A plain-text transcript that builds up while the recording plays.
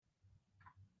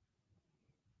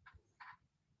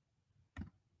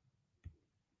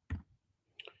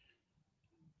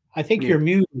I think Mute. you're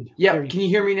muted. There Yep. you Can you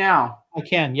hear me now? I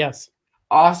can, yes.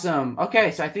 Awesome.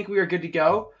 Okay, so I think we are good to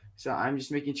go. So I'm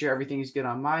just making sure everything is good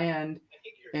on my end.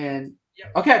 And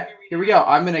okay, here we go.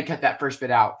 I'm gonna cut that first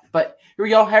bit out. But here we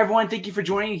go. Hi everyone. Thank you for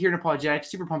joining here in Apologetics.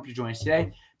 Super pumped to join us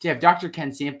today. To have Dr.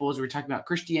 Ken Samples. We're talking about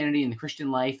Christianity and the Christian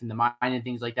life and the mind and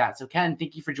things like that. So Ken,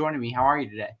 thank you for joining me. How are you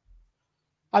today?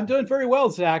 I'm doing very well,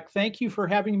 Zach. Thank you for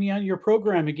having me on your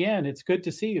program again. It's good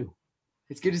to see you.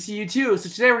 It's good to see you too. So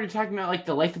today we're going to be talking about like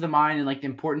the life of the mind and like the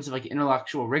importance of like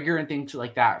intellectual rigor and things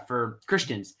like that for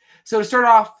Christians. So to start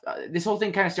off, this whole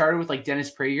thing kind of started with like Dennis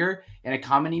Prager and a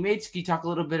comment he made. So can you talk a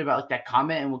little bit about like that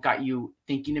comment and what got you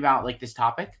thinking about like this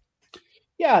topic?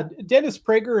 Yeah, Dennis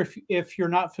Prager, if you're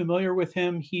not familiar with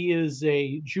him, he is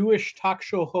a Jewish talk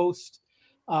show host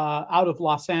out of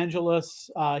Los Angeles.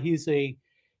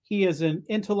 He is an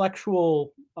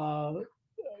intellectual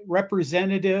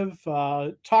representative,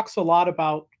 talks a lot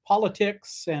about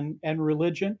politics and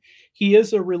religion. He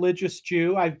is a religious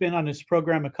Jew. I've been on his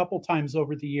program a couple times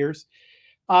over the years.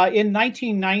 In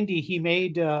 1990, he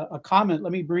made a comment.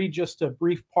 Let me read just a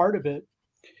brief part of it.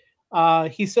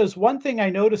 He says, "One thing I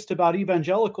noticed about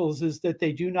evangelicals is that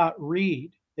they do not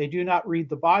read. They do not read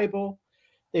the Bible.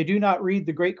 They do not read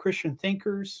the great Christian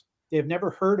thinkers. They've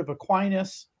never heard of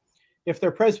Aquinas. If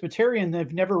they're Presbyterian,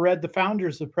 they've never read the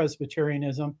founders of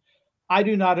Presbyterianism. I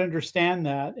do not understand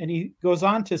that." And he goes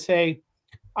on to say,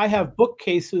 "I have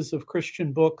bookcases of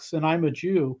Christian books and I'm a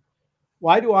Jew.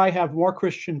 Why do I have more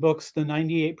Christian books than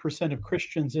 98% of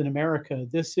Christians in America?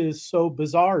 This is so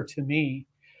bizarre to me."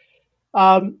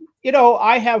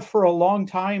 I have for a long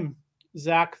time,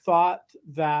 Zach, thought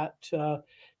that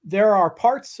there are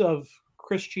parts of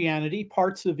Christianity,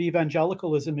 parts of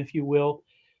evangelicalism, if you will,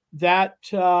 that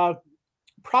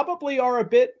probably are a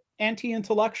bit anti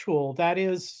intellectual. That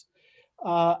is,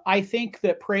 I think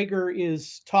that Prager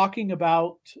is talking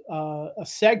about a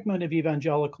segment of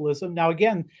evangelicalism. Now,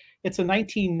 again, it's a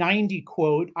 1990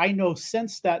 quote. I know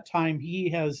since that time he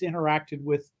has interacted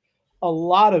with a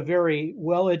lot of very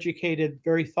well educated,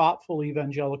 very thoughtful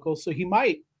evangelicals. So he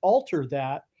might alter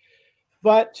that.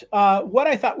 But what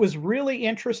I thought was really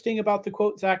interesting about the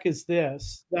quote, Zach, is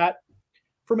this that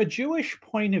from a Jewish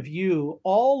point of view,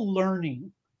 all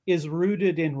learning is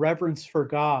rooted in reverence for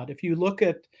God. If you look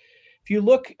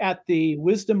at the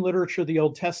wisdom literature of the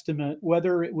Old Testament,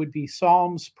 whether it would be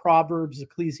Psalms, Proverbs,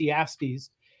 Ecclesiastes,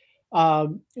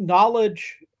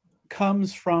 knowledge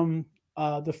comes from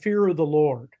the fear of the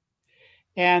Lord.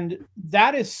 And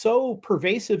that is so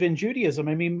pervasive in Judaism.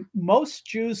 I mean, most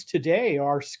Jews today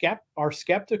are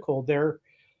skeptical. They're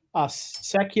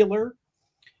secular,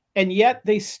 and yet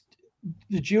the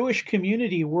Jewish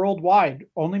community worldwide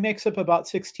only makes up about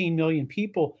 16 million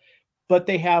people, but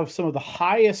they have some of the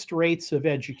highest rates of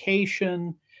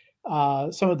education,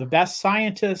 some of the best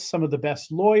scientists, some of the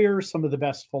best lawyers, some of the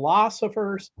best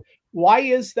philosophers. Why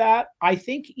is that? I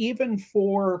think even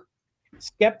for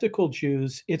skeptical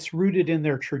Jews, it's rooted in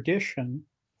their tradition.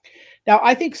 Now,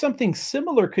 I think something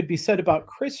similar could be said about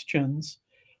Christians,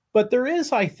 but there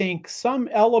is, I think, some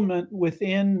element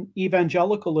within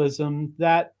evangelicalism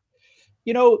that,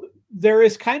 there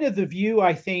is kind of the view,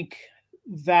 I think,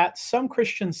 that some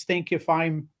Christians think if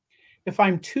I'm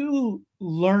too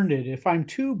learned, if I'm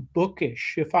too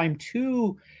bookish, if I'm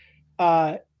too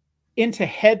uh, into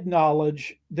head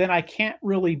knowledge, then I can't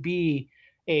really be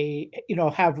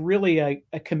have really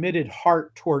a committed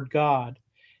heart toward God.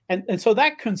 And so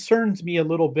that concerns me a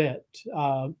little bit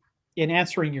in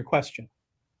answering your question.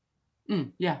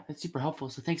 Yeah, that's super helpful.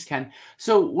 So thanks, Ken.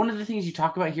 So one of the things you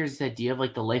talk about here is this idea of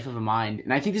like the life of a mind,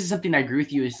 and I think this is something I agree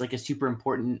with you is like a super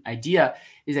important idea.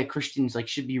 Is that Christians like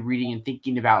should be reading and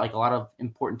thinking about like a lot of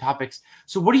important topics.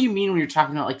 So what do you mean when you're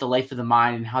talking about like the life of the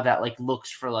mind and how that like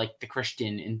looks for like the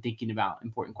Christian in thinking about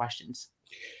important questions?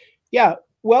 Yeah.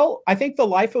 Well, I think the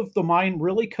life of the mind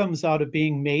really comes out of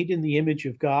being made in the image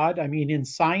of God. I mean, in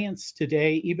science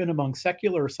today, even among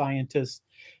secular scientists,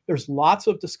 there's lots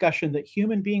of discussion that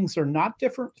human beings are not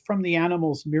different from the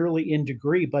animals merely in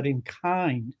degree, but in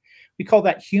kind. We call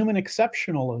that human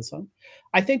exceptionalism.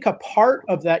 I think a part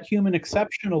of that human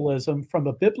exceptionalism, from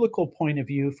a biblical point of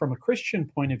view, from a Christian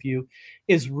point of view,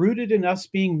 is rooted in us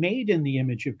being made in the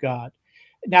image of God.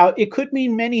 Now, it could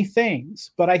mean many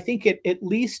things, but I think it at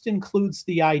least includes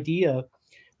the idea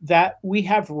that we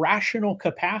have rational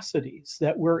capacities,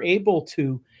 that we're able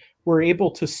to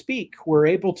speak, we're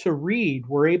able to read,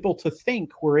 we're able to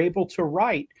think, we're able to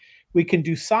write. We can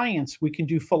do science, we can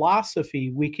do philosophy,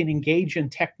 we can engage in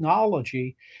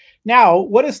technology. Now,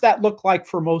 what does that look like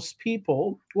for most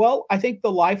people? Well, I think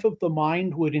the life of the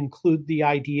mind would include the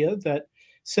idea that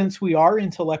since we are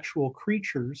intellectual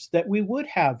creatures, that we would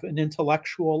have an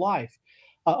intellectual life.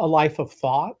 a life of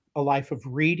thought, a life of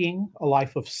reading, a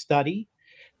life of study,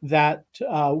 that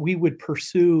we would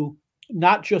pursue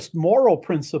not just moral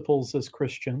principles as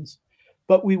Christians,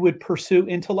 but we would pursue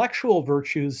intellectual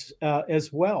virtues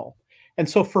as well. And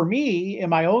so for me, in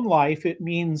my own life, it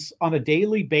means on a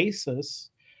daily basis,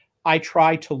 I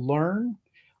try to learn.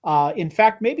 In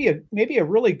fact, maybe a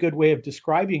really good way of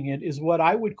describing it is what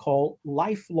I would call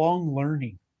lifelong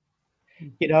learning.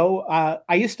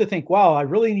 I used to think, wow, I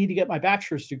really need to get my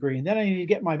bachelor's degree, and then I need to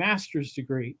get my master's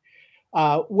degree.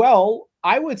 Well,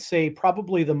 I would say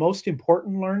probably the most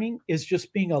important learning is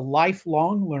just being a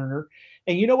lifelong learner.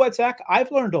 And you know what, Zach?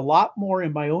 I've learned a lot more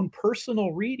in my own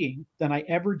personal reading than I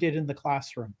ever did in the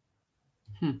classroom.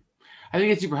 I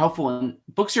think it's super helpful, and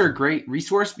books are a great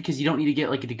resource because you don't need to get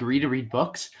like a degree to read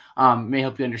books. It may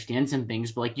help you understand some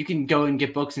things, but like you can go and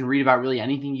get books and read about really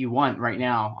anything you want right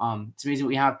now. It's amazing what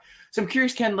we have. So I'm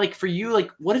curious, Ken, like for you, like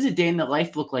what does a day in the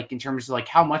life look like in terms of like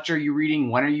how much are you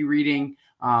reading? When are you reading?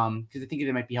 Because I think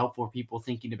it might be helpful for people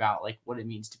thinking about like what it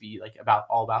means to be like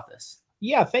all about this.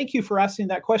 Yeah, thank you for asking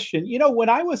that question. When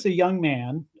I was a young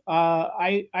man,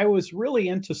 I was really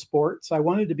into sports. I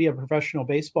wanted to be a professional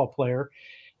baseball player.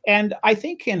 And I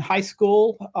think in high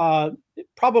school,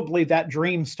 probably that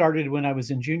dream started when I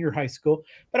was in junior high school,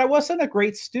 but I wasn't a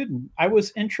great student. I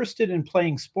was interested in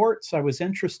playing sports. I was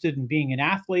interested in being an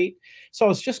athlete. So I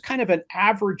was just kind of an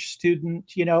average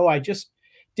student. I just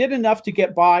did enough to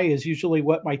get by, is usually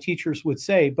what my teachers would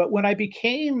say. But when I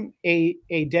became a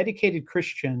dedicated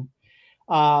Christian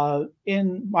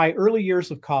in my early years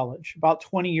of college, about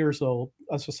 20 years old,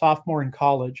 as a sophomore in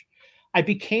college, I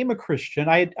became a Christian.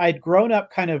 I'd grown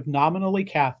up kind of nominally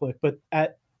Catholic, but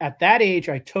at that age,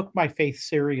 I took my faith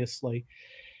seriously.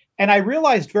 And I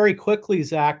realized very quickly,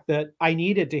 Zach, that I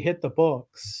needed to hit the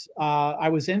books. I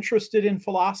was interested in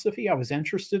philosophy. I was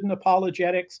interested in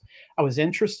apologetics. I was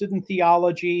interested in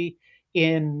theology,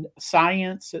 in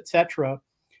science, etc.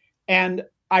 And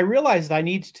I realized I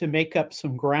needed to make up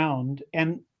some ground.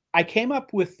 And I came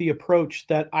up with the approach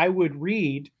that I would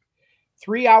read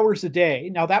 3 hours a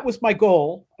day. Now, that was my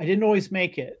goal. I didn't always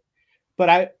make it,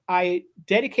 but I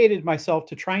dedicated myself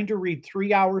to trying to read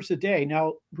 3 hours a day.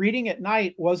 Now, reading at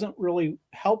night wasn't really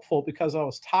helpful because I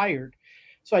was tired.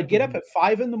 So I'd get up at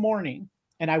 5 in the morning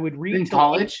and I would read in till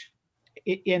college.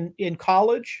 In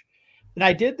college. And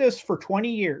I did this for 20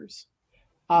 years.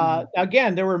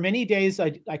 Again, there were many days I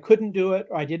couldn't do it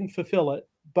or I didn't fulfill it.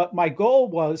 But my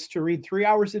goal was to read 3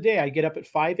 hours a day. I'd get up at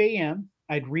 5 a.m.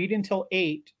 I'd read until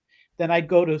 8. Then I'd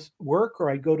go to work or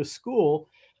I'd go to school.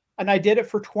 And I did it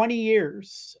for 20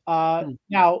 years.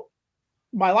 Now,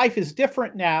 my life is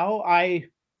different now. I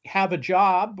have a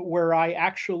job where I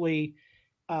actually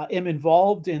am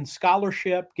involved in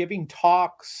scholarship, giving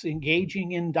talks,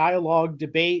 engaging in dialogue,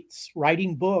 debates,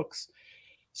 writing books.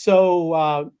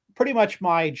 So pretty much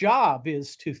my job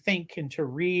is to think and to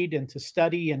read and to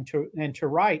study and to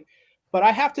write. But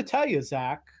I have to tell you,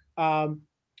 Zach,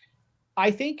 I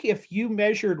think if you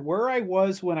measured where I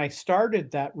was when I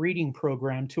started that reading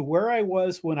program to where I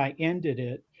was when I ended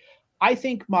it, I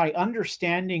think my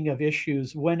understanding of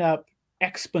issues went up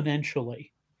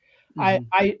exponentially.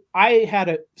 I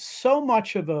had so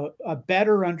much of a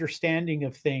better understanding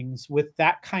of things with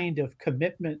that kind of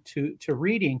commitment to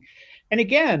reading. And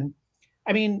again,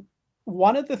 I mean,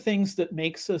 one of the things that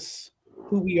makes us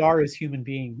who we are as human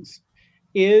beings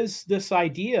is this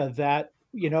idea that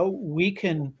we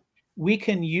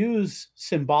can use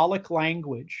symbolic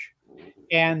language.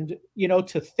 And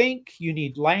to think, you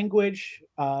need language.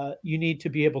 You need to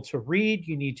be able to read.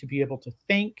 You need to be able to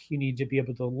think. You need to be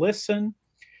able to listen.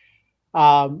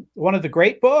 One of the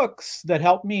great books that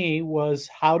helped me was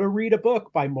How to Read a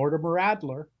Book by Mortimer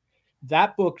Adler.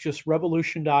 That book just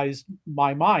revolutionized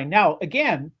my mind. Now,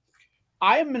 again,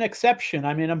 I am an exception.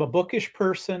 I mean, I'm a bookish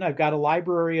person. I've got a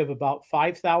library of about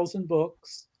 5,000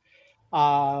 books.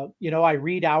 I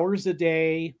read hours a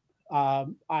day.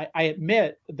 I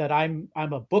admit that I'm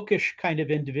a bookish kind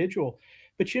of individual,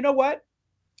 but you know what?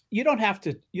 You don't have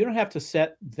to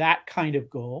set that kind of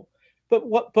goal. But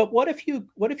what if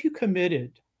you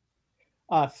committed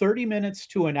 30 minutes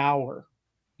to an hour,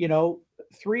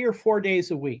 3 or 4 days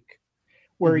a week,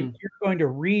 where you're going to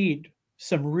read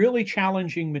some really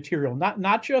challenging material,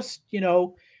 not just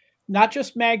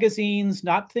magazines,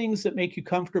 not things that make you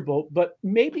comfortable, but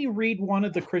maybe read one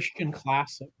of the Christian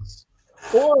classics,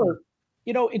 or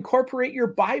incorporate your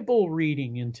Bible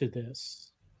reading into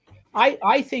this.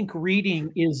 I think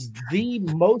reading is the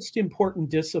most important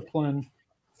discipline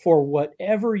for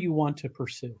whatever you want to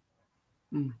pursue.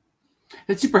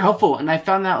 That's super helpful. And I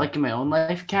found that like in my own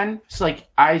life, Ken. So like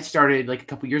I started like a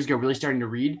couple years ago really starting to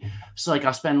read. So like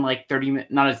I'll spend like 30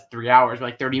 minutes, not as 3 hours, but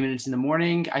like 30 minutes in the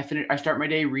morning. I start my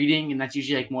day reading, and that's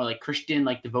usually like more like Christian,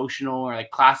 like devotional or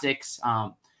like classics.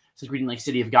 So like reading like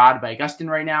City of God by Augustine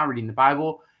right now, reading the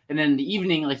Bible. And then in the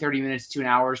evening, like 30 minutes to an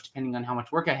hour, depending on how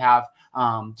much work I have.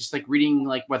 Just like reading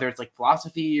like whether it's like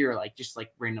philosophy or like just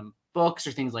like random books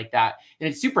or things like that. And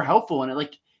it's super helpful. And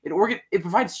it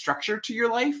provides structure to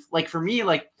your life. Like for me,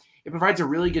 like it provides a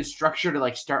really good structure to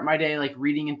like start my day like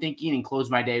reading and thinking, and close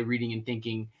my day reading and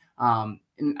thinking. And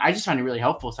I just find it really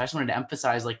helpful. So I just wanted to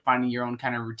emphasize like finding your own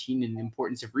kind of routine and the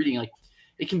importance of reading. Like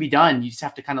it can be done. You just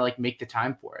have to kind of like make the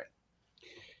time for it.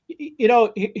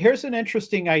 Here's an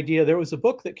interesting idea. There was a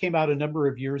book that came out a number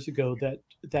of years ago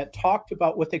that talked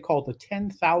about what they call the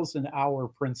 10,000 hour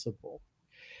principle.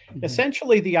 Mm-hmm.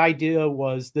 Essentially, the idea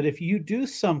was that if you do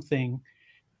something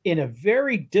in a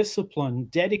very disciplined,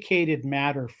 dedicated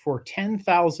manner for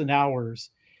 10,000 hours,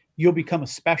 you'll become a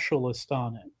specialist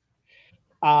on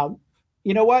it. Um,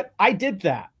 you know what? I did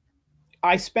that.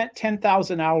 I spent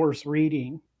 10,000 hours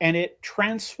reading, and it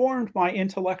transformed my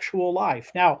intellectual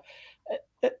life. Now,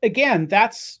 again,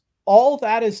 that's all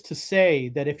that is to say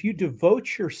that if you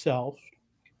devote yourself,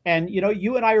 and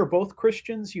you and I are both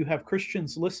Christians, you have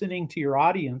Christians listening to your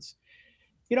audience.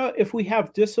 If we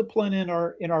have discipline in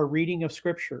our reading of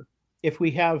scripture, if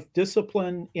we have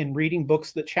discipline in reading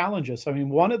books that challenge us. I mean,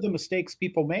 one of the mistakes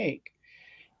people make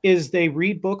is they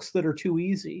read books that are too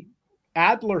easy.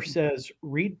 Adler says,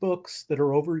 read books that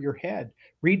are over your head,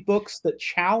 read books that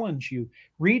challenge you,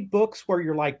 read books where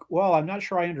you're like, well, I'm not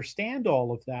sure I understand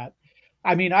all of that.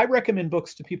 I mean, I recommend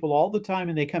books to people all the time,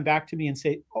 and they come back to me and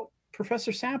say, oh,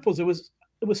 Professor Samples, it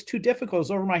was too difficult, it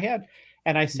was over my head.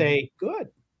 And I say, good,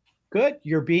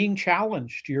 you're being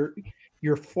challenged.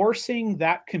 You're forcing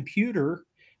that computer,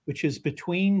 which is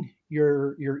between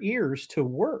your ears, to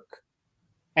work,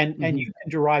 and Mm-hmm. you can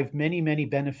derive many, many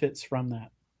benefits from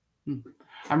that.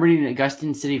 I'm reading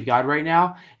Augustine City of God right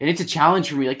now, and it's a challenge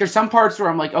for me. Like there's some parts where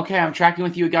I'm like, okay, I'm tracking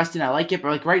with you, Augustine. I like it, but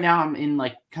like right now I'm in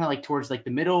like kind of like towards like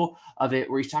the middle of it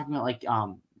where he's talking about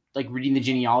like reading the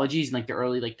genealogies and like the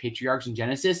early like patriarchs in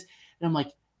Genesis. And I'm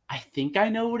like, I think I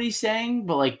know what he's saying,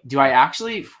 but like, do I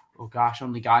actually? Oh gosh,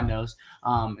 only God knows.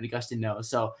 And Augustine knows.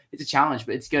 So it's a challenge,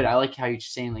 but it's good. I like how you're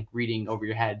just saying like reading over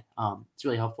your head. It's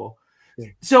really helpful. Yeah.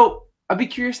 So I'd be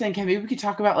curious then, Ken, maybe we could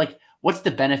talk about like what's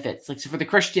the benefits? Like, so for the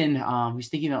Christian who's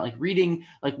thinking about like reading,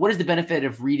 like what is the benefit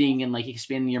of reading and like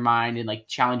expanding your mind and like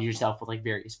challenging yourself with like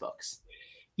various books?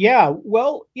 Yeah,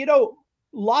 well,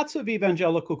 lots of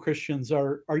evangelical Christians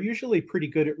are usually pretty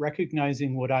good at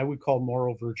recognizing what I would call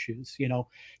moral virtues.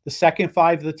 The second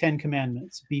five of the Ten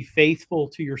Commandments: be faithful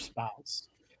to your spouse,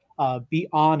 be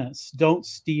honest, don't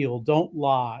steal, don't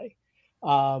lie.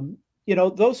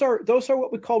 Those are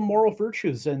what we call moral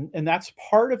virtues, and that's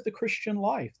part of the Christian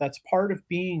life. That's part of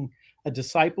being a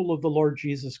disciple of the Lord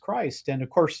Jesus Christ. And of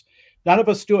course, none of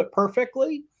us do it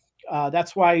perfectly.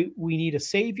 That's why we need a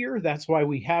savior. That's why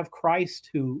we have Christ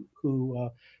who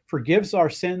forgives our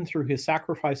sin through his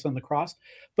sacrifice on the cross.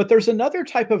 But there's another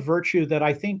type of virtue that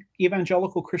I think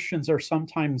evangelical Christians are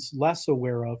sometimes less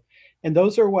aware of, and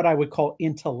those are what I would call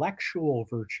intellectual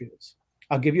virtues.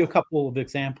 I'll give you a couple of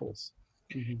examples.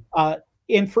 Mm-hmm. Uh,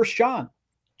 in First John,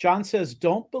 John says,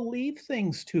 "Don't believe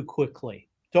things too quickly.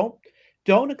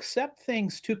 Don't accept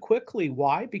things too quickly.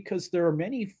 Why? Because there are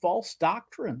many false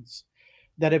doctrines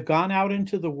that have gone out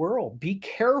into the world. Be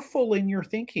careful in your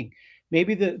thinking."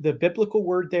 Maybe the biblical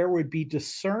word there would be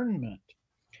discernment.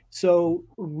 So,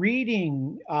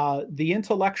 reading the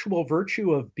intellectual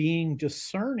virtue of being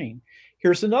discerning.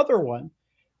 Here's another one.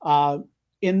 Uh,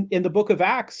 in the book of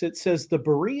Acts, it says the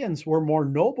Bereans were more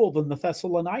noble than the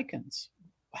Thessalonians.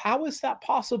 How is that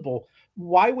possible?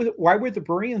 Why were the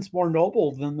Bereans more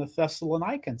noble than the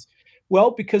Thessalonians?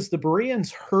 Well, because the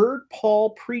Bereans heard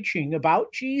Paul preaching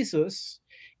about Jesus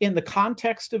in the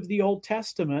context of the Old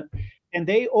Testament, and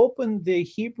they opened the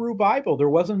Hebrew Bible. There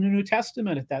wasn't a New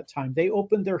Testament at that time. They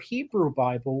opened their Hebrew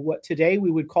Bible, what today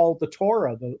we would call the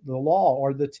Torah, the law,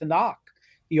 or the Tanakh,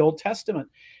 the Old Testament.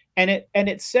 And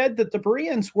it said that the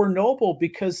Bereans were noble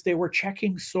because they were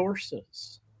checking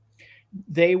sources.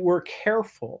 They were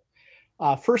careful.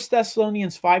 1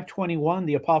 Thessalonians 5:21,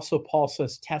 the Apostle Paul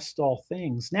says, "Test all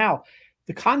things." Now,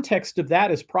 the context of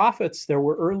that is prophets. There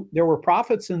were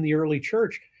prophets in the early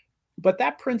church, but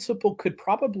that principle could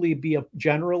probably be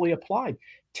generally applied.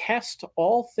 Test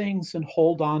all things and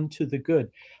hold on to the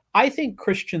good. I think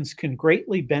Christians can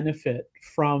greatly benefit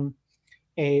from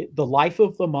the life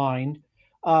of the mind,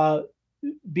 uh,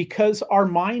 because our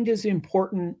mind is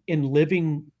important in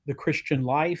living the Christian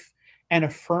life, and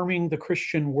affirming the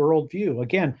Christian worldview.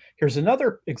 Again, here's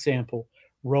another example.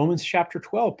 Romans chapter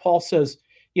 12, Paul says,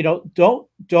 don't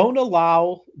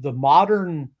allow the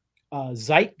modern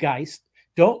zeitgeist,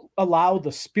 don't allow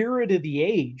the spirit of the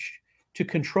age to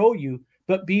control you,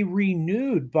 but be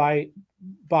renewed by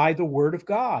the word of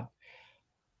God.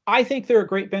 I think there are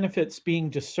great benefits being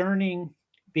discerning,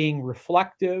 being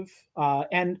reflective,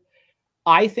 and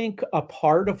I think a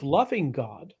part of loving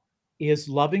God is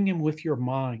loving him with your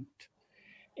mind.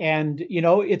 And,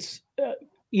 it's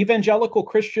evangelical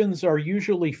Christians are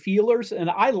usually feelers, and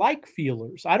I like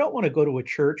feelers. I don't want to go to a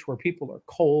church where people are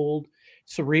cold,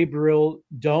 cerebral,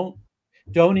 don't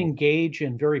engage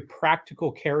in very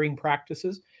practical caring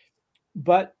practices,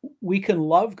 but we can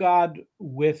love God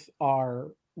with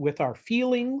our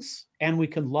feelings, and we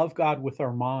can love God with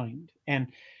our mind. And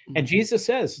Jesus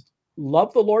says,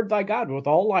 love the Lord thy God with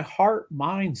all thy heart,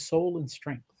 mind, soul, and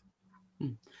strength.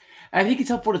 I think it's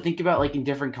helpful to think about like in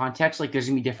different contexts, like there's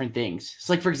gonna be different things.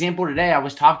 So like for example, today I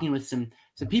was talking with some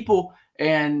people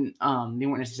and they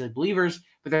weren't necessarily believers,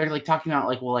 but they're like talking about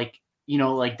like, well, like,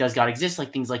 like does God exist?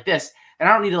 Like things like this. And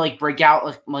I don't need to like break out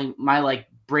like my like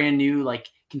brand new like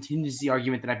contingency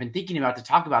argument that I've been thinking about to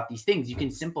talk about these things. You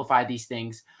can simplify these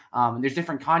things. And there's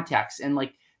different contexts. And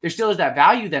like there still is that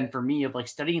value then for me of like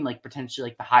studying like potentially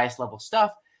like the highest level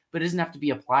stuff, but it doesn't have to be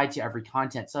applied to every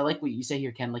content. So I like what you say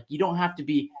here, Ken. Like you don't have to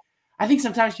be. I think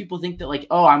sometimes people think that like,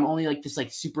 oh, I'm only like this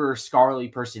like super scholarly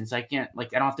person, so I can't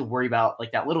like I don't have to worry about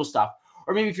like that little stuff.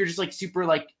 Or maybe if you're just like super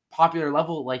like popular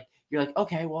level, like you're like,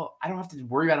 okay, well, I don't have to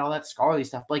worry about all that scholarly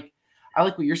stuff. Like I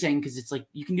like what you're saying because it's like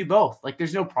you can do both. Like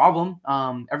there's no problem.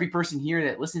 Every person here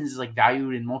that listens is like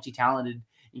valued and multi-talented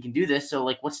and can do this. So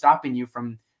like what's stopping you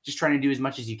from just trying to do as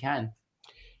much as you can?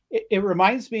 It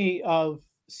reminds me of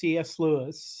C.S.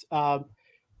 Lewis.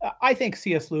 I think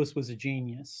C.S. Lewis was a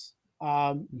genius.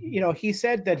 He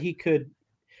said that he could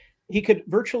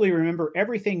virtually remember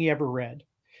everything he ever read.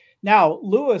 Now,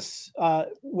 Lewis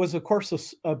was, of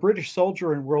course, a British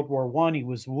soldier in World War I. He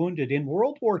was wounded in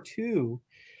World War II.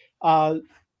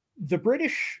 The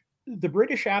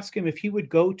British asked him if he would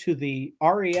go to the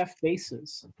RAF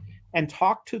bases and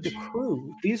talk to the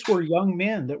crew. These were young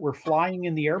men that were flying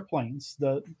in the airplanes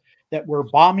that were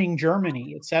bombing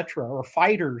Germany, etc., or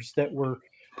fighters that were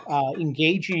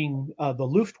engaging the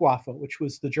Luftwaffe, which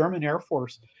was the German Air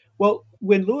Force. Well,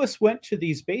 when Lewis went to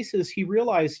these bases, he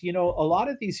realized, a lot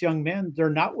of these young men, they're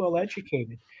not well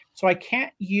educated. So I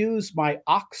can't use my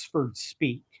Oxford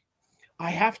speak. I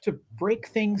have to break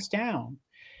things down.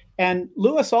 And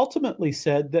Lewis ultimately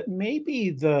said that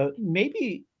maybe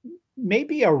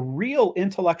a real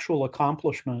intellectual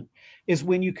accomplishment is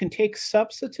when you can take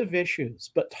substantive issues,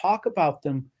 but talk about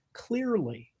them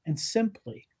clearly and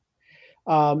simply.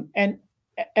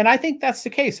 And I think that's the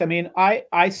case. I mean,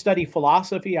 I study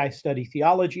philosophy, I study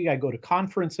theology, I go to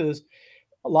conferences.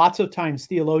 Lots of times,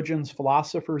 theologians,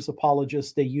 philosophers,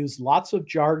 apologists, they use lots of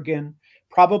jargon.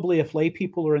 Probably, if lay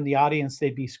people are in the audience,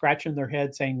 they'd be scratching their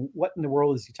head saying, "What in the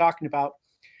world is he talking about?"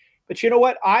 But you know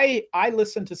what? I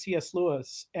listen to C.S.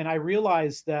 Lewis, and I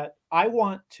realize that I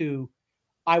want to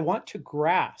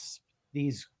grasp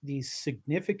these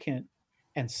significant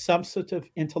and substantive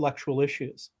intellectual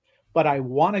issues, but I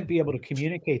want to be able to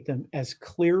communicate them as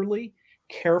clearly,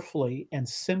 carefully, and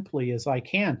simply as I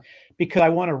can, because I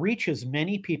want to reach as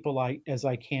many people as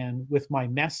I can with my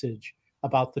message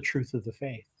about the truth of the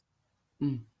faith.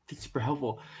 That's super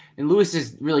helpful. And Lewis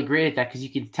is really great at that because you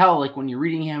can tell like when you're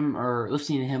reading him or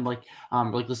listening to him, like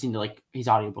listening to like his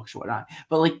audiobooks or whatnot.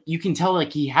 But like you can tell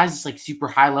like he has this like super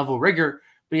high level rigor,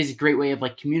 but he has a great way of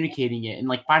like communicating it and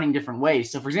like finding different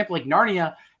ways. So for example, like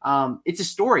Narnia, it's a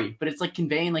story, but it's like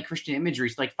conveying like Christian imagery.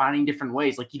 So like finding different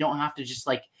ways. Like you don't have to just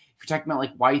like if you're talking about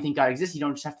like why you think God exists, you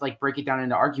don't just have to like break it down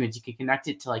into arguments. You can connect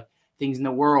it to like things in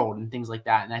the world and things like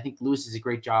that. And I think Lewis does a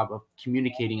great job of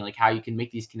communicating like how you can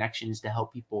make these connections to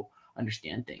help people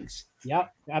understand things. Yeah,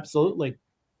 absolutely.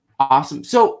 Awesome.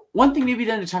 So one thing maybe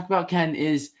then to talk about, Ken,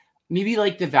 is maybe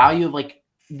like the value of like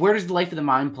where does the life of the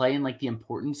mind play in like the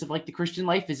importance of like the Christian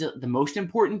life? Is it the most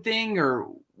important thing or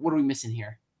what are we missing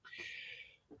here?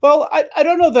 Well, I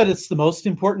don't know that it's the most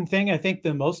important thing. I think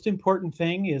the most important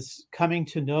thing is coming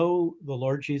to know the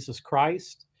Lord Jesus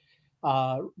Christ,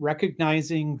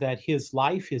 recognizing that his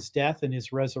life, his death, and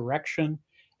his resurrection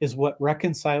is what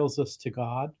reconciles us to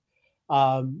God.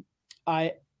 Um,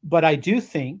 but I do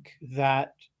think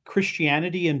that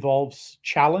Christianity involves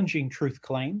challenging truth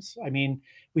claims. I mean,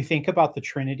 we think about the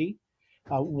Trinity,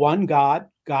 one God.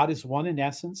 God is one in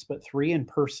essence, but three in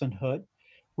personhood.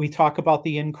 We talk about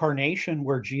the incarnation,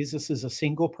 where Jesus is a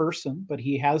single person, but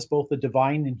he has both the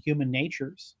divine and human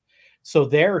natures. So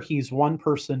there, he's one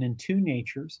person in two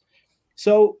natures.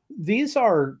 So these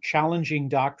are challenging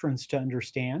doctrines to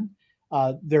understand.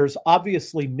 There's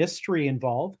obviously mystery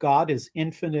involved. God is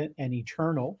infinite and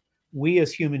eternal. We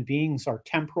as human beings are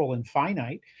temporal and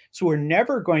finite. So we're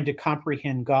never going to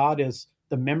comprehend God as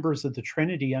the members of the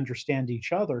Trinity understand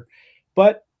each other.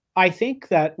 But I think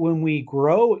that when we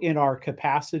grow in our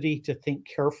capacity to think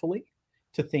carefully,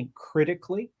 to think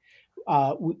critically,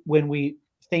 when we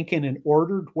think in an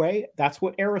ordered way, that's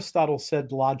what Aristotle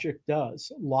said logic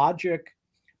does. Logic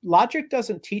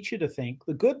doesn't teach you to think.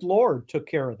 The good Lord took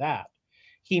care of that.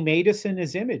 He made us in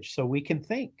his image so we can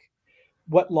think.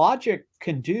 What logic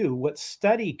can do, what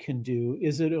study can do,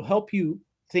 is it'll help you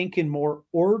think in more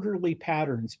orderly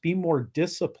patterns, be more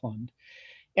disciplined.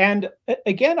 And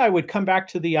again, I would come back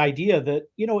to the idea that,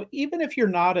 even if you're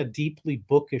not a deeply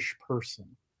bookish person,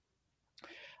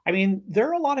 I mean, there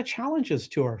are a lot of challenges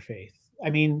to our faith. I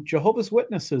mean, Jehovah's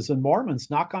Witnesses and Mormons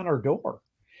knock on our door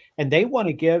and they want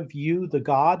to give you the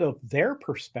God of their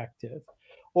perspective.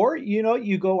 Or,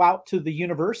 you go out to the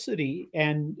university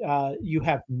and you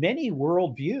have many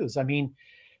worldviews. I mean,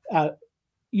 uh,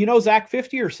 Zach,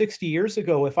 50 or 60 years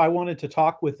ago, if I wanted to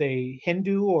talk with a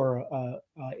Hindu or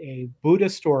a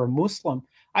Buddhist or a Muslim,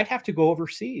 I'd have to go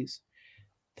overseas.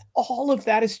 All of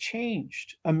that has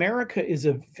changed. America is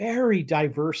a very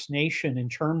diverse nation in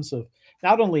terms of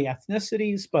not only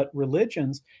ethnicities, but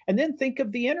religions. And then think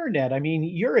of the internet. I mean,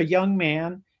 you're a young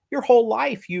man, your whole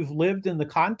life you've lived in the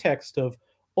context of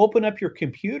open up your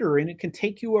computer and it can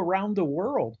take you around the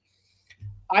world.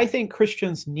 I think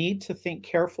Christians need to think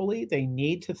carefully. They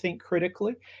need to think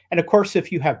critically. And of course,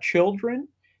 if you have children,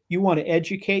 you want to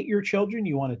educate your children,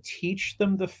 you want to teach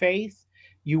them the faith,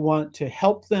 you want to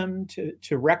help them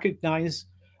to recognize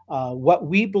what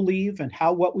we believe and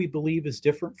how what we believe is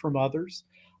different from others.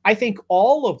 I think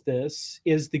all of this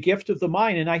is the gift of the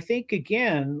mind. And I think,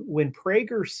 again, when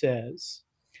Prager says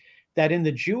that in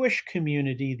the Jewish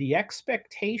community, the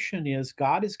expectation is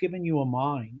God has given you a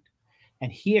mind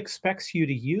and he expects you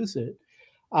to use it.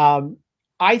 Um,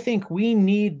 I think we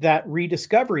need that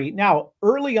rediscovery. Now,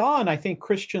 early on, I think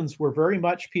Christians were very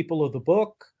much people of the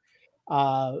book.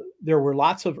 There were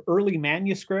lots of early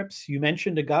manuscripts. You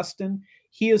mentioned Augustine.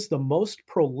 He is the most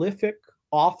prolific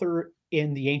author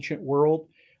in the ancient world,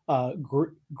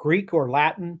 Greek or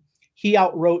Latin. He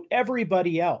outwrote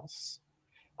everybody else.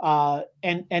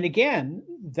 And again,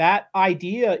 that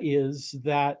idea is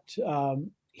that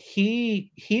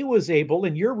he was able,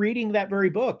 and you're reading that very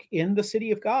book in the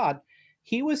City of God,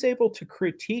 he was able to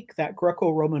critique that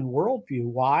Greco-Roman worldview.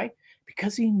 Why?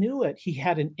 Because he knew it. He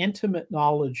had an intimate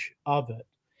knowledge of it.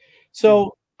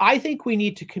 So I think we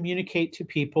need to communicate to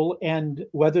people, and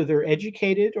whether they're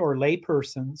educated or lay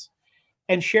persons,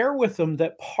 and share with them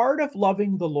that part of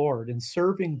loving the Lord and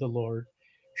serving the Lord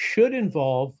should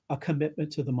involve a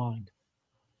commitment to the mind.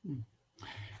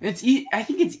 I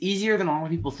think it's easier than a lot of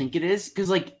people think it is,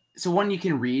 because so one, you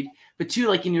can read, but two,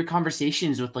 like in your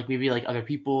conversations with maybe other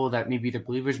people that maybe they're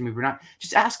believers, maybe not,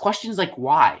 just ask questions like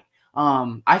why.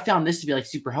 I found this to be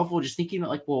super helpful, just thinking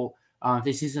about well, if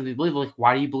they say something believable,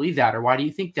 why do you believe that, or why do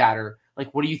you think that, or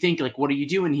what do you think, what are you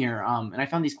doing here? And I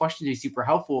found these questions to be super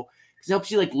helpful because it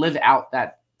helps you live out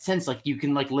that sense, you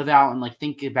can live out and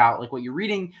think about what you're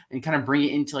reading and kind of bring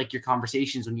it into your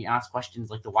conversations when you ask questions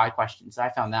the why questions. So I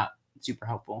found that super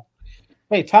helpful.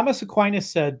 Hey, Thomas Aquinas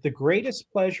said, the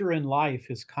greatest pleasure in life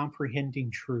is comprehending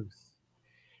truth.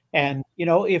 And,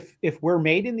 if we're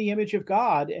made in the image of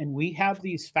God and we have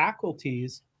these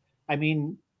faculties, I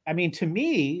mean, to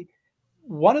me,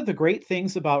 one of the great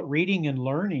things about reading and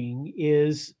learning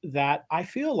is that I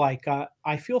feel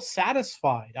I feel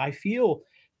satisfied. I feel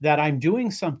that I'm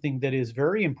doing something that is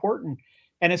very important.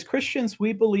 And as Christians,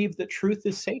 we believe that truth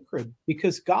is sacred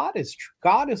because God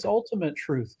is ultimate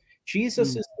truth.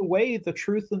 Jesus is the way, the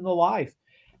truth, and the life.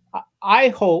 I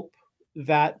hope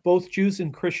that both Jews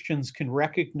and Christians can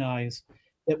recognize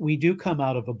that we do come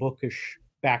out of a bookish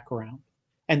background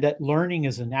and that learning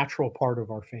is a natural part of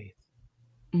our faith.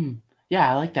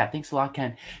 Yeah, I like that. Thanks a lot,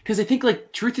 Ken. Because I think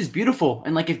truth is beautiful,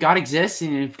 and if God exists,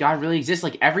 and if God really exists,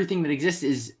 everything that exists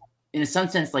is in some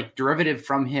sense derivative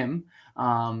from Him.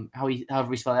 However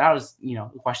we spell that out is the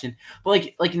question. But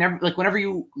whenever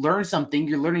you learn something,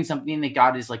 you're learning something that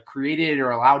God is created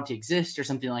or allowed to exist or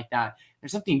something like that.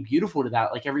 There's something beautiful to that.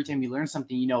 Every time you learn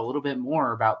something, you know a little bit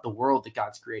more about the world that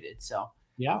God's created. So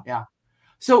yeah.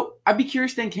 So I'd be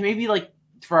curious then, can maybe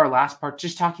for our last part,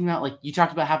 just talking about you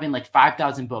talked about having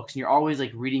 5,000 books and you're always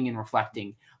reading and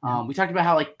reflecting. We talked about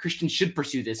how Christians should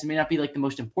pursue this. It may not be the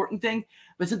most important thing,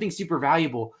 but something super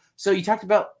valuable. So you talked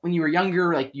about when you were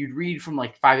younger, you'd read from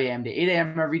 5 a.m. to 8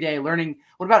 a.m. every day learning.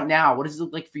 What about now? What does it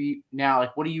look like for you now?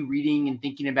 What are you reading and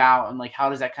thinking about? And how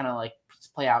does that kind of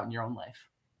play out in your own life?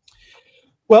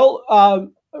 Well,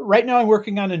 right now I'm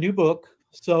working on a new book,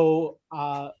 so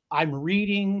I'm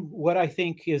reading what I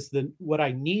think is the what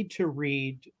I need to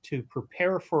read to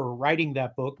prepare for writing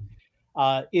that book.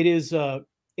 It is a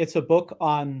it's a book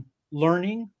on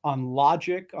learning, on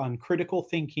logic, on critical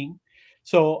thinking.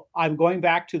 So I'm going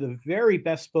back to the very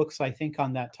best books I think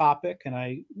on that topic,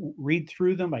 and read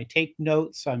through them. I take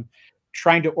notes. I'm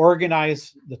trying to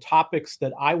organize the topics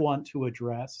that I want to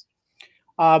address.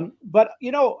 But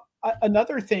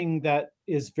another thing that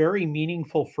is very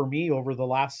meaningful for me over the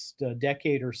last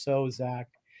decade or so, Zach,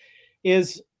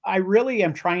 is I really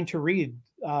am trying to read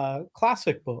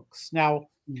classic books. Now,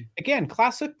 Mm. again,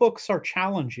 classic books are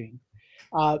challenging.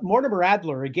 Mortimer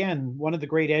Adler, again, one of the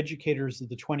great educators of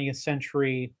the 20th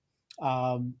century,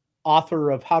 um, author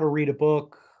of How to Read a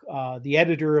Book, the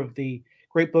editor of the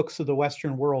Great Books of the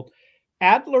Western World,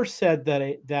 Adler said that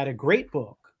a great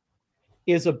book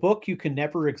is a book you can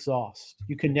never exhaust.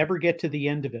 You can never get to the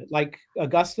end of it. Like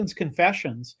Augustine's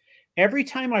Confessions, every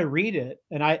time I read it,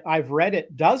 and I've read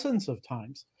it dozens of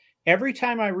times, every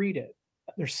time I read it,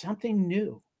 there's something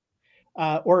new.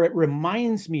 Or it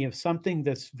reminds me of something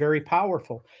that's very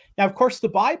powerful. Now, of course, the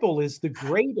Bible is the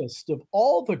greatest of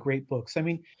all the great books. I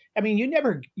mean,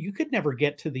 you could never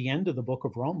get to the end of the book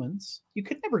of Romans. You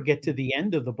could never get to the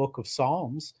end of the book of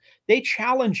Psalms. They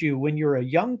challenge you when you're a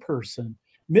young person,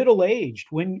 middle aged,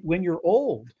 when you're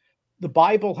old. The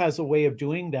Bible has a way of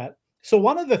doing that. So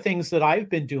one of the things that I've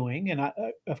been doing, and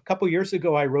a couple years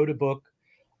ago, I wrote a book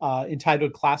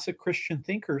entitled "Classic Christian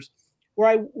Thinkers," where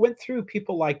I went through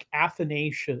people like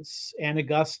Athanasius and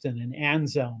Augustine and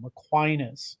Anselm,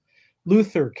 Aquinas,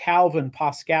 Luther, Calvin,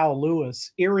 Pascal,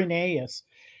 Lewis, Irenaeus,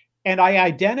 and I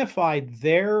identified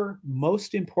their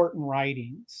most important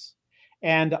writings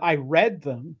and I read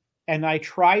them and I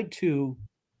tried to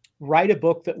write a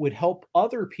book that would help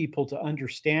other people to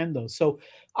understand those. So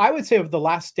I would say over the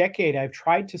last decade, I've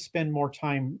tried to spend more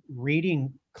time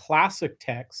reading classic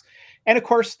texts. And of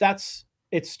course,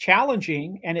 it's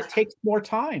challenging and it takes more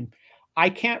time. I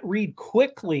can't read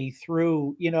quickly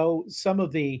through, some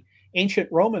of the ancient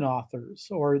Roman authors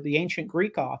or the ancient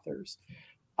Greek authors.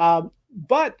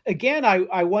 But again,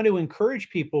 I want to encourage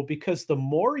people because the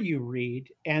more you read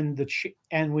and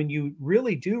when you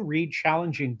really do read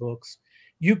challenging books,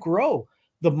 you grow.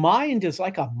 The mind is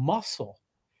like a muscle.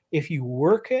 If you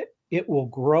work it, it will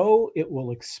grow, it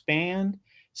will expand.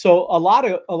 So a lot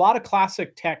of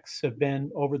classic texts have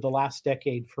been over the last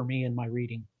decade for me in my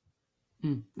reading.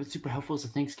 That's super helpful. So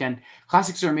thanks, Ken.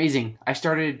 Classics are amazing. I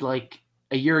started like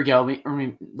a year ago, or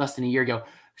maybe less than a year ago,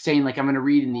 saying like I'm going to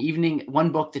read in the evening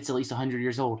one book that's at least 100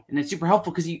 years old, and it's super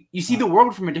helpful because you see Uh, the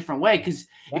world from a different way. Because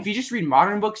yeah, if you just read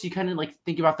modern books, you kind of like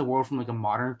think about the world from like a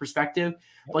modern perspective.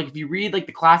 yeah, But like if you read like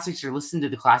the classics or listen to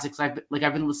the classics, I've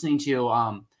been listening to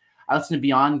I listened to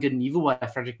Beyond Good and Evil by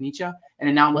Friedrich Nietzsche, and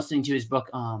then now I'm yeah, listening to his book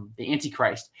The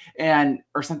Antichrist, and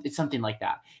or something it's something like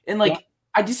that, and yeah, like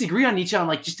I disagree on Nietzsche on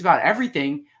like just about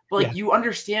everything, but yeah, like you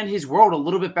understand his world a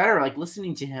little bit better, like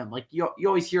listening to him. Like you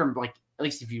always hear him, like at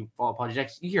least if you follow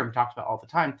apologetics, you hear him talked about all the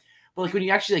time. But like when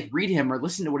you actually like read him or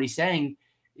listen to what he's saying,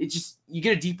 it just you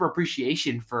get a deeper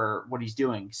appreciation for what he's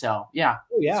doing. So yeah,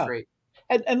 oh, it's yeah. great.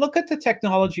 And look at the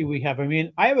technology we have. I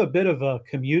mean, I have a bit of a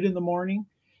commute in the morning,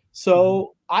 Hmm.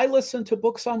 so I listen to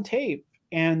books on tape.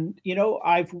 And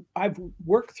I've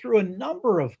worked through a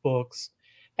number of books.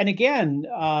 And again,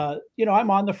 I'm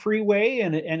on the freeway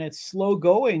and it's slow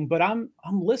going, but I'm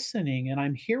listening and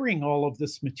I'm hearing all of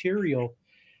this material.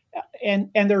 And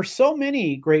there's so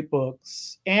many great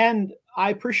books. And I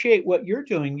appreciate what you're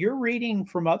doing. You're reading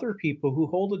from other people who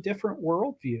hold a different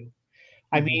worldview.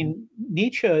 I Hmm. mean,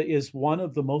 Nietzsche is one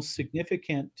of the most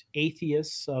significant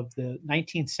atheists of the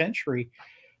 19th century.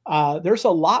 There's a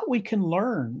lot we can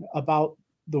learn about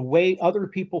the way other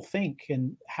people think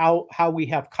and how we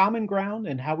have common ground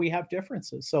and how we have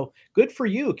differences. So good for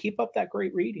you. Keep up that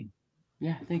great reading.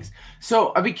 Yeah, thanks.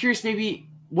 So I'd be curious, maybe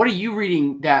what are you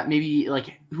reading that maybe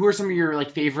like who are some of your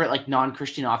like favorite like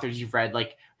non-Christian authors you've read,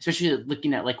 like especially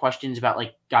looking at like questions about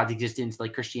like God's existence,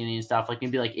 like Christianity and stuff, like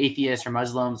maybe like atheists or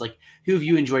Muslims, like who have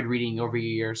you enjoyed reading over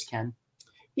your years, Ken?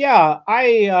 Yeah,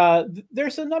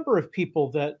 there's a number of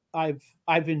people that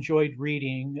I've enjoyed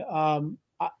reading.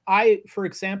 For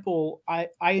example, I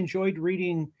enjoyed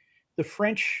reading the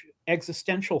French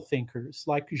existential thinkers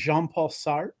like Jean-Paul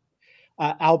Sartre,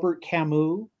 Albert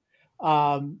Camus.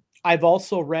 I've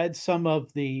also read some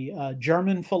of the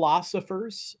German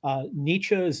philosophers.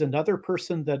 Nietzsche is another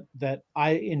person that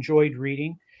I enjoyed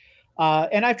reading,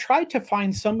 and I've tried to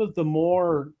find some of the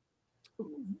more,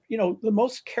 the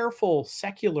most careful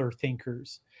secular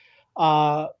thinkers.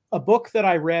 A book that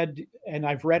I read, and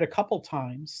I've read a couple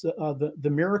times, the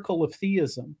Miracle of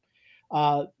Theism.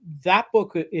 Uh, that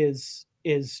book it is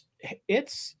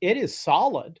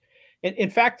solid. In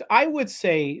fact, I would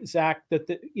say, Zach, that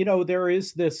there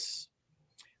is this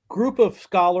group of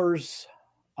scholars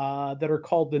that are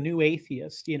called the New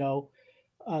Atheist.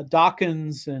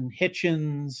 Dawkins and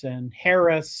Hitchens and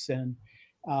Harris and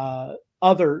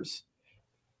others.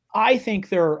 I think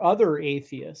there are other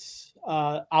atheists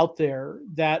out there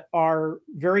that are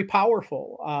very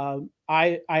powerful.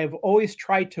 I have always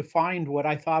tried to find what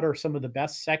I thought are some of the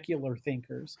best secular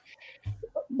thinkers.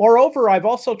 Moreover, I've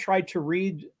also tried to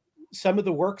read some of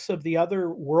the works of the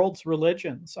other world's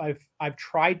religions. I've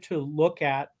tried to look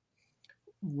at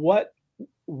what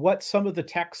some of the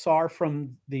texts are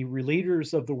from the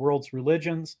leaders of the world's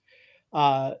religions.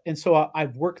 And so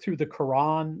I've worked through the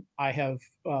Quran. I have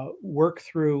worked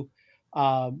through,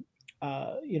 some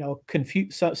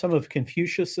of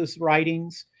Confucius's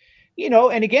writings.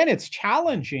 And again, it's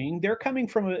challenging. They're coming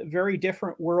from a very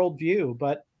different worldview,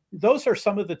 but those are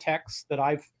some of the texts that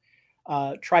I've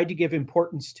tried to give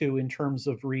importance to in terms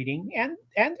of reading. And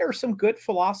there are some good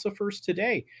philosophers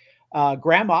today.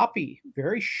 Graham Oppy,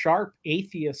 very sharp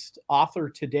atheist author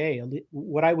today,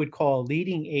 what I would call a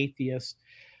leading atheist.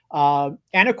 And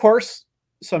of course,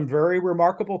 some very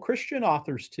remarkable Christian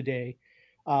authors today.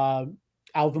 Alvin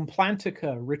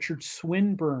Plantinga, Richard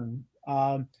Swinburne.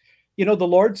 The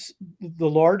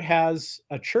Lord has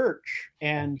a church,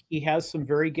 and he has some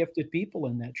very gifted people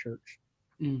in that church.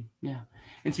 Yeah.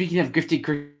 And speaking of gifted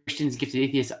Christians, gifted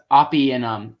atheists, Oppy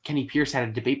and Kenny Pierce had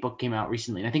a debate book came out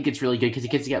recently. And I think it's really good because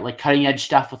it gets to get like cutting edge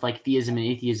stuff with like theism and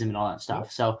atheism and all that stuff. Yeah.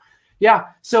 So, yeah.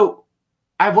 So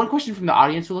I have one question from the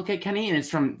audience we'll look at, Kenny, and it's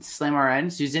from Slam RN,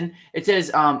 Susan. It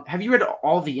says, have you read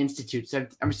all the Institutes? I'm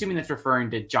assuming that's referring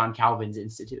to John Calvin's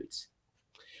Institutes.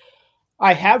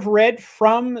 I have read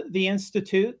from the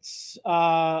Institutes.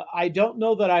 I don't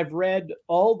know that I've read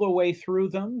all the way through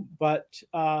them, but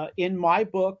in my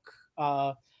book,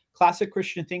 Classic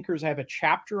Christian Thinkers, I have a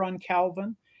chapter on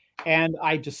Calvin, and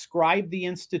I describe the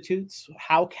Institutes,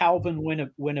 how Calvin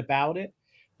went about it.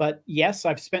 But yes,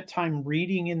 I've spent time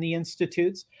reading in the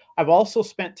Institutes. I've also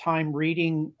spent time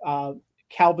reading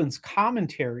Calvin's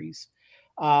commentaries.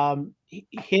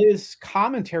 His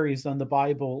commentaries on the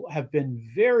Bible have been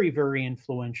very, very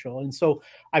influential. And so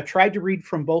I've tried to read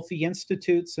from both the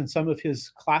Institutes and some of his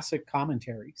classic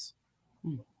commentaries.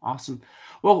 Awesome.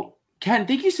 Well, Ken,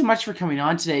 thank you so much for coming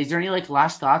on today. Is there any like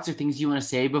last thoughts or things you want to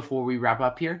say before we wrap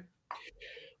up here?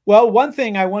 Well, one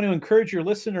thing I want to encourage your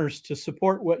listeners to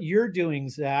support what you're doing,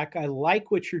 Zach. I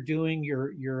like what you're doing.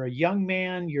 You're a young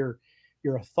man. You're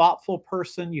a thoughtful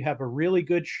person. You have a really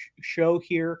good show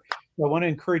here. I want to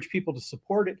encourage people to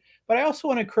support it, but I also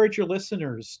want to encourage your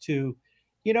listeners to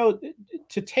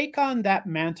take on that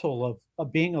mantle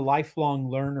of being a lifelong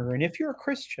learner. And if you're a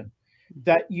Christian,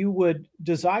 that you would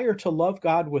desire to love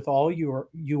God with all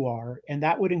you are, and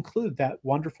that would include that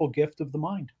wonderful gift of the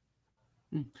mind.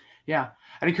 Yeah.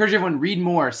 I'd encourage everyone read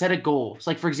more, set a goal. So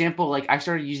like, for example, like I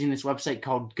started using this website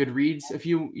called Goodreads a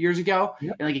few years ago.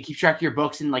 Yep. And like it keeps track of your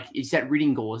books and like you set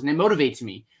reading goals and it motivates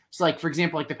me. So like, for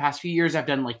example, like the past few years, I've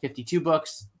done like 52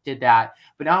 books, did that.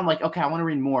 But now I'm like, okay, I want to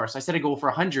read more. So I set a goal for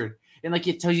 100. And like,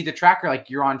 it tells you the tracker, like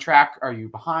you're on track, are you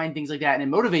behind, things like that. And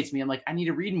it motivates me. I'm like, I need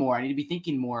to read more. I need to be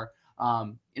thinking more.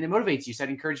 And it motivates you. So I'd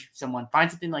encourage someone, find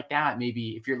something like that.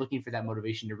 Maybe if you're looking for that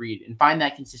motivation to read and find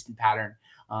that consistent pattern.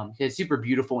 It's super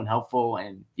beautiful and helpful.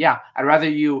 And yeah, I'd rather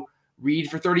you read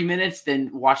for 30 minutes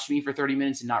than watch me for 30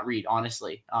 minutes and not read,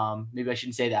 honestly. Maybe I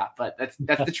shouldn't say that, but that's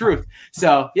the truth.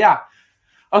 So yeah.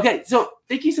 Okay. So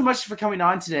thank you so much for coming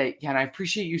on today, Ken. I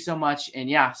appreciate you so much. And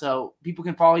yeah, so people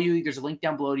can follow you. There's a link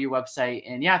down below to your website.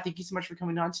 And yeah, thank you so much for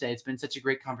coming on today. It's been such a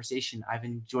great conversation. I've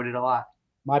enjoyed it a lot.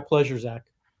 My pleasure, Zach.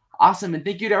 Awesome. And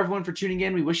thank you to everyone for tuning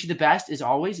in. We wish you the best. As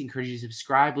always, encourage you to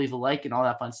subscribe, leave a like, and all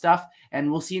that fun stuff.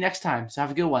 And we'll see you next time. So have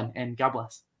a good one, and God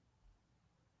bless.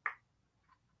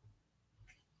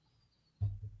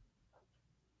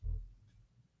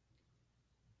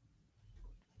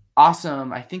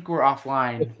 Awesome. I think we're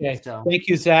offline. Okay. So. Thank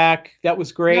you, Zach. That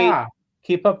was great. Yeah.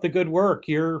 Keep up the good work.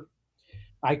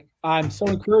 I'm so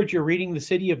encouraged. You're reading The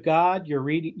City of God.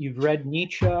 You've read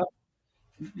Nietzsche.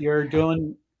 You're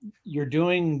doing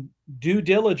due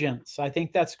diligence. I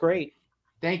think that's great.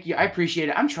 Thank you. I appreciate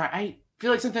it. I feel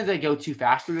like sometimes I go too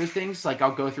fast through those things. Like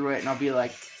I'll go through it and I'll be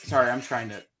like, sorry, I'm trying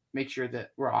to make sure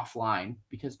that we're offline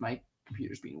because my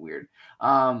computer's being weird.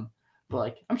 But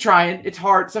like, I'm trying. It's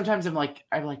hard. Sometimes I'm like,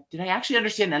 did I actually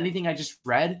understand anything I just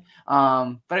read? But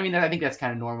I mean, I think that's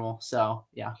kind of normal. So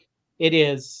yeah. It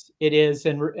is.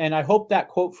 And I hope that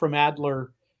quote from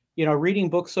Adler reading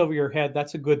books over your head,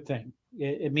 that's a good thing.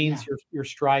 It means Yeah. you're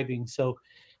striving. So,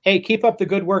 hey, keep up the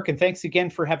good work, and thanks again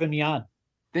for having me on.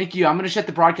 Thank you. I'm going to shut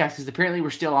the broadcast because apparently we're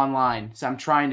still online. So I'm trying